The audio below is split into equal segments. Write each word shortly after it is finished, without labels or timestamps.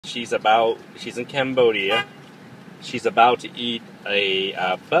she's in Cambodia. She's about to eat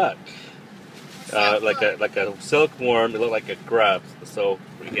a bug, like a silkworm. It looked like a grub. So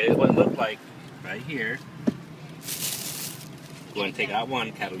we get what it looked like right here. Go and take out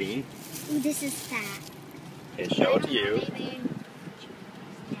one, Kathleen. Ooh, this is fat. And show it to you.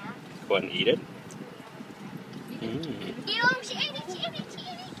 Go ahead and eat it.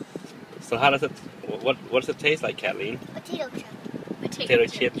 So how does it? What does it taste like, Kathleen? Potato chip. Potato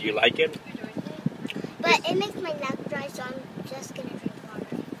chip. Do you like it? But it makes my neck dry, so I'm just gonna drink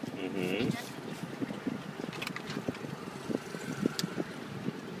water.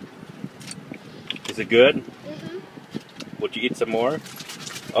 Is it good? Would you eat some more?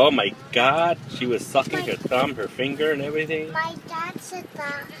 Oh my God! She was sucking her thumb, her finger, and everything. My dad said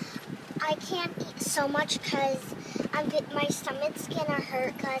that I can't eat so much because my stomach's gonna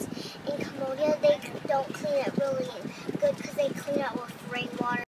hurt. Because in Cambodia they don't clean it really good because they clean it with rainwater.